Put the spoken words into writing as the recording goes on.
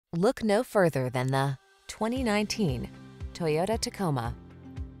Look no further than the 2019 Toyota Tacoma.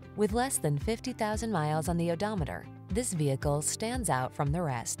 With less than 50,000 miles on the odometer, this vehicle stands out from the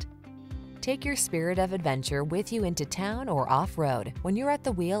rest. Take your spirit of adventure with you into town or off-road when you're at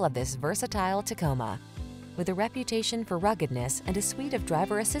the wheel of this versatile Tacoma. With a reputation for ruggedness and a suite of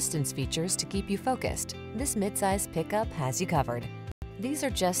driver assistance features to keep you focused, this midsize pickup has you covered. These are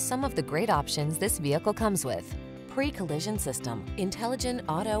just some of the great options this vehicle comes with: pre-collision system, intelligent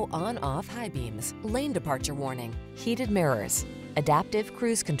auto on-off high beams, lane departure warning, heated mirrors, adaptive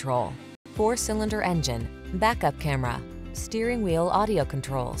cruise control, 4-cylinder engine, backup camera, steering wheel audio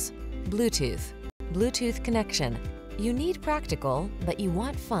controls, Bluetooth connection. You need practical, but you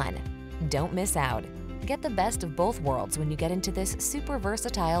want fun. Don't miss out. Get the best of both worlds when you get into this super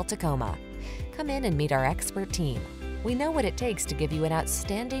versatile Tacoma. Come in and meet our expert team. We know what it takes to give you an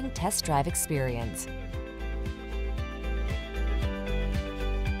outstanding test drive experience.